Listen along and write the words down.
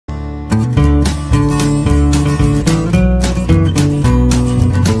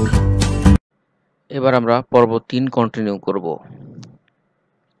এবার আমরা পর্ব 3 কন্টিনিউ করব।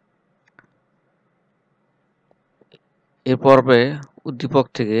 এই পর্বে উদ্দীপক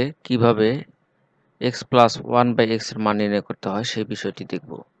থেকে কিভাবে x প্লাস 1/x এর মান নির্ণয় করতে হয় সেই বিষয়টি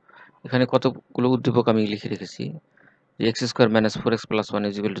দেখব। এখানে কতগুলো উদ্দীপক আমি লিখে রেখেছি যে x square minus 4x plus 1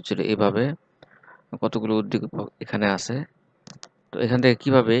 equal to 0, এভাবে কতগুলো উদ্দীপক এখানে আছে। তো এখান থেকে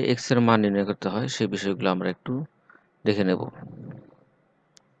কিভাবে x এর মান নির্ণয় করতে হয় সেই বিষয়গুলো আমরা একটু দেখে নেব।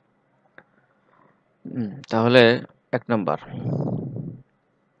 তাহলে এক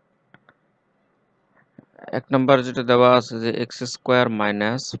নাম্বার যেটা দেওয়া আছে যে x square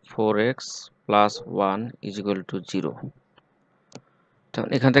minus 4x plus 1 equal to 0।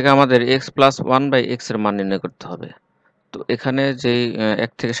 এখান থেকে আমাদের x প্লাস 1/x এর মান নির্ণয় করতে হবে। তো এখানে যেই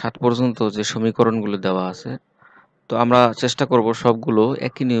 1 থেকে 7 পর্যন্ত যে সমীকরণগুলো দেওয়া আছে, তো আমরা চেষ্টা করব সবগুলো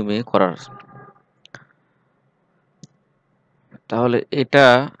একই নিয়মে করার। তাহলে এটা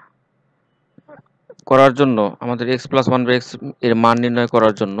করার জন্য আমাদের x প্লাস 1/x এর মান নির্ণয়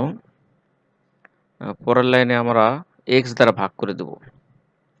করার জন্য পরের লাইনে আমরা x দ্বারা ভাগ করে দেব।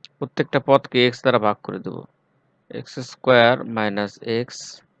 প্রত্যেকটা পদকে x দ্বারা ভাগ করে দেব। x square minus x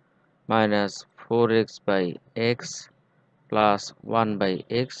minus 4x/x plus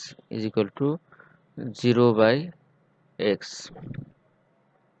 1/x is equal to 0/x,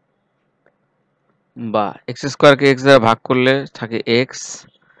 বা x স্কয়ারকে x দ্বারা ভাগ করলে থাকে x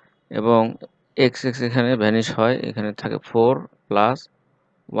এবং x এখানে ভ্যানিশ হয়, এখানে থাকে 4 plus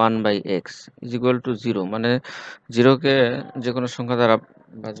 1/x is equal to 0। মানে 0কে যে কোনো সংখ্যা দ্বারা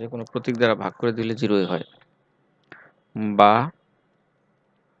বা যে কোনো প্রতীক দ্বারা ভাগ করে দিলে 0ই হয়, বা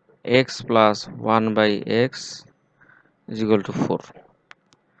x plus 1/x is equal to 4।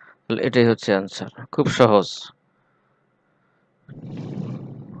 তাহলে এটাই হচ্ছে অ্যান্সার। খুব সহজ।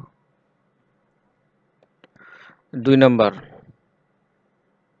 2 নাম্বার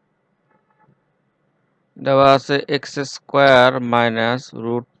দেওয়া আছে x square minus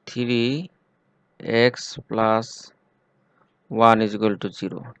root 3x plus 1 is equal to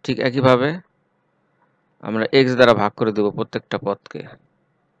 0। ঠিক একইভাবে আমরা x দ্বারা ভাগ করে দেব প্রত্যেকটা পদকে।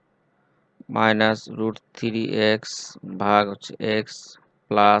 মাইনাস রুট 3x ভাগ হচ্ছে x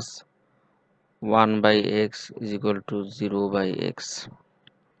plus 1/x is equal to 0/x,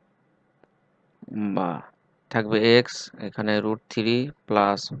 বা থাকবে x, এখানে root 3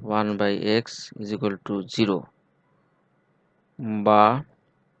 plus 1/x is equal to 0, বা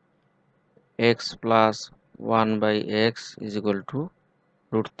x plus 1/x is equal to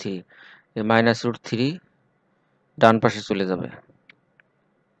root 3। এই মাইনাস রুট 3 ডান পাশে চলে যাবে।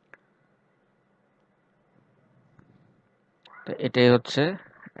 তো এটাই হচ্ছে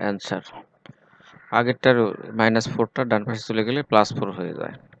অ্যান্সার। আগেরটার মাইনাস 4টা ডান পাশে চলে গেলে প্লাস 4 হয়ে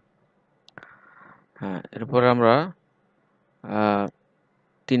যায়। হ্যাঁ, এরপরে আমরা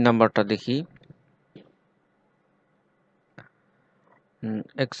 3 নাম্বারটা দেখি।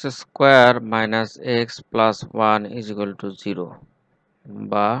 x square minus x plus 1 is equal to 0,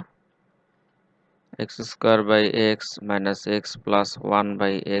 বা x square by x minus x plus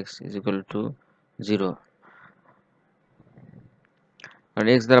 1/x is equal to 0। কারণ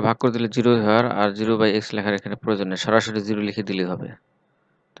x দ্বারা ভাগ করে দিলে 0 হয়, আর 0/x লেখার এখানে প্রয়োজন নেই, সরাসরি 0 লিখে দিলেই হবে।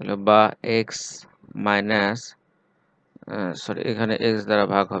 তাহলে বা x মাইনাস সরি, এখানে x দ্বারা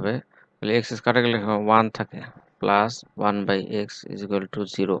ভাগ হবে, তাহলে x কাটা গেলে 1 থাকে, plus 1/x is equal to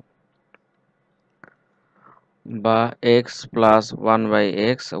 0, বা x প্লাস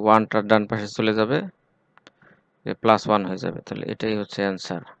 1/x, 1টা ডান পাশে চলে যাবে, প্লাস 1 হয়ে যাবে। তাহলে এটাই হচ্ছে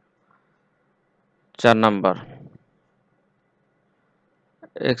answer. 4 number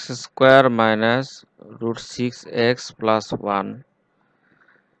x square minus root 6x plus 1,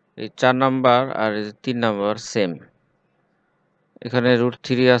 এই 4 নাম্বার আর 3 নাম্বার সেম। এখানে রুট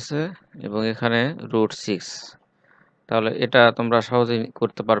 3 আছে এবং এখানে রুট 6, তাহলে এটা তোমরা সহজেই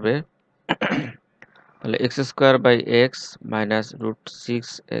করতে পারবে। তাহলে x square by x minus root 6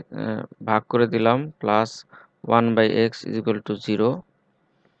 ভাগ করে দিলাম, plus 1/x is equal to 0,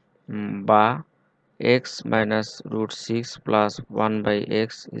 বা x minus root 6 plus 1/x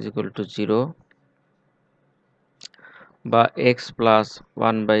is equal to 0, বা x plus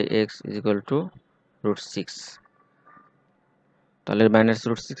 1/x is equal to root 6। তাহলে মাইনাস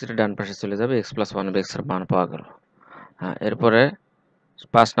রুট 6 এটা ডান পাশে চলে যাবে, x প্লাস 1/x এর মান পাওয়া গেল। হ্যাঁ, এরপরে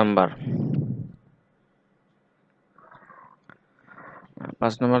 5 নাম্বার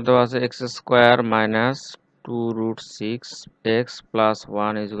দেওয়া আছে x square minus 2 root 6x plus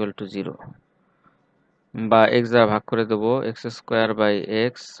 1 is equal to 0, বা x দ্বারা ভাগ করে দেব, x square by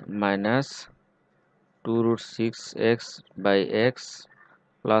x minus 2 root 6x by x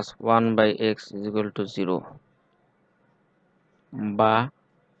plus 1/x is equal to 0, বা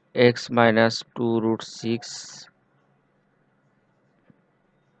x minus 2 root 6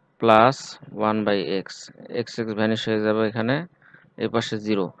 plus 1 by x x vanish হয়ে যাবে এখানে, এই পাশে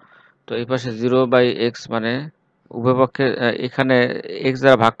 0। তো এই পাশে 0 বাই x মানে উভয় পক্ষে এখানে x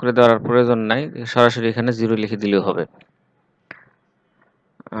দ্বারা ভাগ করে দেওয়ার প্রয়োজন নাই, সরাসরি এখানে 0 লিখে দিলেও হবে।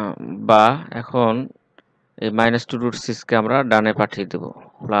 বা এখন এই মাইনাস 2 রুট 6 কে আমরা ডানে পাঠিয়ে দেব,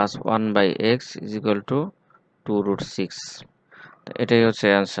 plus 1 by x is equal to 2 root 6। এটাই হচ্ছে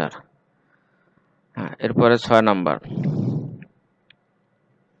অ্যান্সার। এরপরে 6 নাম্বার।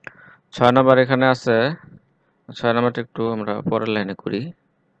 6 নাম্বার এখানে আছে, 6 নাম্বারটা একটু আমরা পরের লাইনে করি,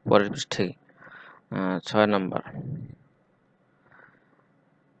 পরের পৃষ্ঠে। 6 নাম্বার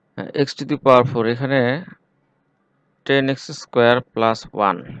x টু দি পাওয়ার 4, এখানে 10x স্কোয়ার প্লাস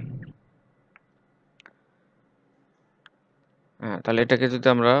 1। তাহলে এটাকে যদি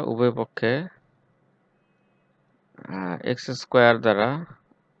আমরা উভয় পক্ষে x স্কোয়ার দ্বারা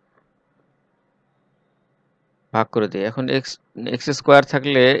ভাগ করে দিই, এখন x স্কোয়ার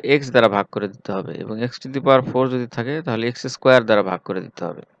থাকলে x দ্বারা ভাগ করে দিতে হবে, এবং x টু দি পাওয়ার 4 যদি থাকে তাহলে x স্কোয়ার দ্বারা ভাগ করে দিতে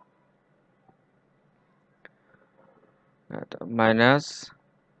হবে। Minus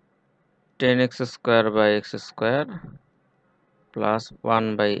 10x square by x square plus 1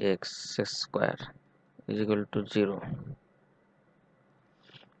 by x square is equal to 0।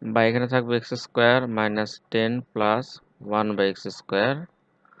 বা এখানে থাকবে x square minus 10 plus 1 by x square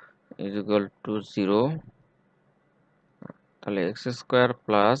is equal to 0। তাহলে x square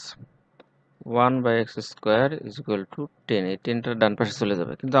plus 1 by x square is equal to 10। এই 10টা ডান পাশে চলে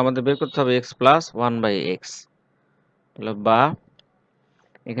যাবে, কিন্তু আমাদের বের করতে হবে x প্লাস 1 বাই x। তাহলে বা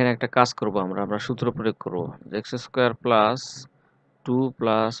এখানে একটা কাজ করব, আমরা সূত্র প্রয়োগ করব, x square plus 2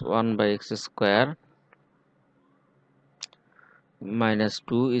 plus 1 by x square minus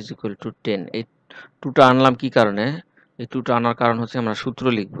 2 is equal to 10। এই 2টা আনলাম কি কারণে? এই 2টা আনার কারণ হচ্ছে আমরা সূত্র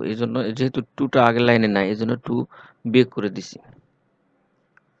লিখব, এই জন্য, যেহেতু 2টা আগের লাইনে নাই এই জন্য 2 বিয়োগ করে দিছি।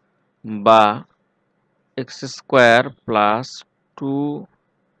 বা x square plus 2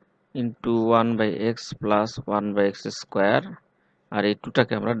 into 1 by x plus 1 by x square, আর এই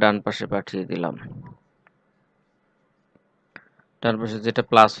 2টাকে আমরা ডান পাশে পাঠিয়ে দিলাম, ডান পাশে যেটা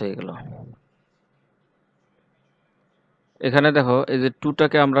প্লাস হয়ে গেল। এখানে দেখো এই যে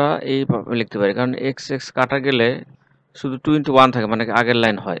 2টাকে আমরা এইভাবে লিখতে পারি, কারণ x কাটা গেলে শুধু 2 ইন্টু 1 থাকে, মানে আগের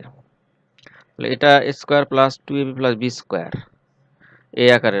লাইন হয়। তাহলে এটা a square plus 2ab plus b square এই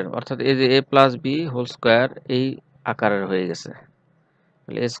আকারের, অর্থাৎ এই যে a plus b whole square এই আকারের হয়ে গেছে।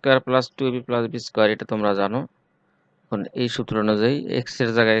 তাহলে a square plus 2ab plus b square এটা তোমরা জানো। এখন এই সূত্র অনুযায়ী x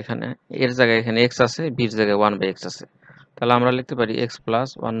এর জায়গায় এখানে, এর জায়গায় এখানে x আছে, b এর জায়গায় 1 বাই x আছে, তাহলে আমরা লিখতে পারি x plus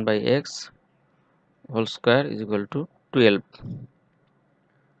 1 by x whole square is equal to 12।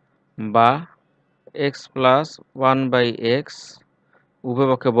 বা x প্লাস 1 বাই x উভয়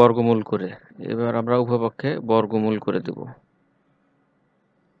পক্ষে বর্গমূল করে, এবার আমরা উভয় পক্ষে বর্গমূল করে দেব,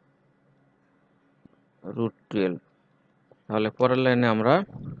 √12। তাহলে পরের লাইনে আমরা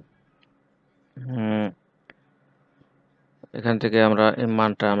এখান থেকে আমরা এই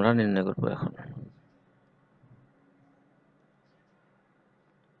মানটা আমরা নির্ণয় করব। এখন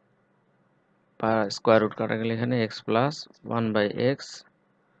স্কোয়ার রুট কাটা গেলে এখানে x plus 1 by x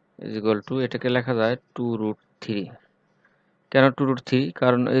is equal to, এটাকে লেখা যায় 2√3। কেন 2√3?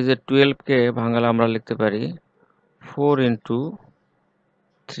 কারণ এই যে 12কে ভাঙালে আমরা লিখতে পারি 4 ইন্টু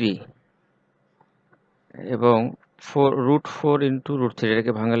 3, এবং √4 ইন্টু √3,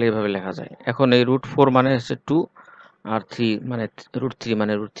 এটাকে ভাঙালে এভাবে লেখা যায়। এখন এই √4 মানে হচ্ছে 2, আর 3 মানে √3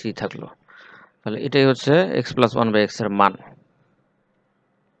 মানে √3 থাকলো। তাহলে এটাই হচ্ছে x প্লাস 1 বাই x এর মান।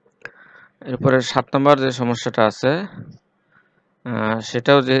 এরপরে 7 নম্বর যে সমস্যাটা আছে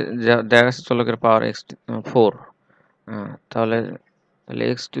সেটাও যে দেখা গেছে চলকের পাওয়ার x4, তাহলে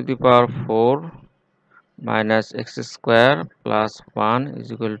x to the power 4 minus x square plus 1 is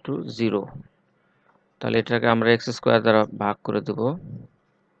equal to 0। তাহলে এটাকে আমরা x স্কোয়ার দ্বারা ভাগ করে দেব,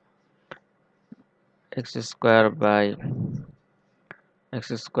 x square by x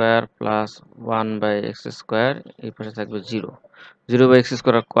square plus 1 by x square, এই পাশে থাকবে 0 বাই x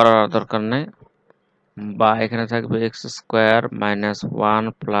স্কোয়ার করার দরকার নেই। বা এখানে থাকবে x square minus 1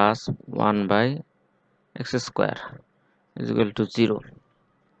 plus 1 by x square is equal to 0।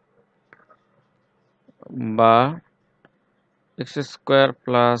 বা x square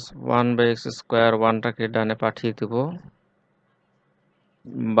plus 1 by x square, 1টাকে ডানে পাঠিয়ে দেব,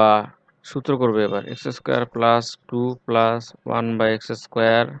 বা সূত্র করবে এবার x square plus 2 plus 1 by x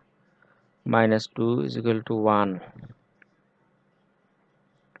square minus 2 is equal to 1।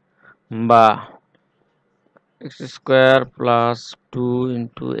 বা x square plus 2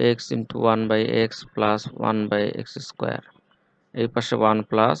 into x into 1 by x plus 1 by x square এই পাশে 1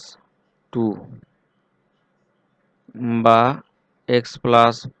 প্লাস 2 বা x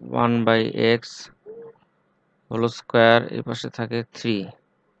plus 1 by x whole square এই পাশে থাকে 3।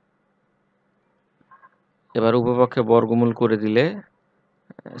 এবার উভয়পক্ষে বর্গমূল করে দিলে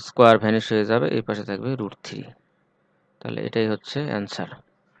স্কোয়ার ভ্যানিশ হয়ে যাবে, এই পাশে থাকবে √3। তাহলে এটাই হচ্ছে অ্যান্সার।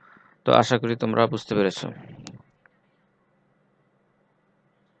 তো আশা করি তোমরা বুঝতে পেরেছো।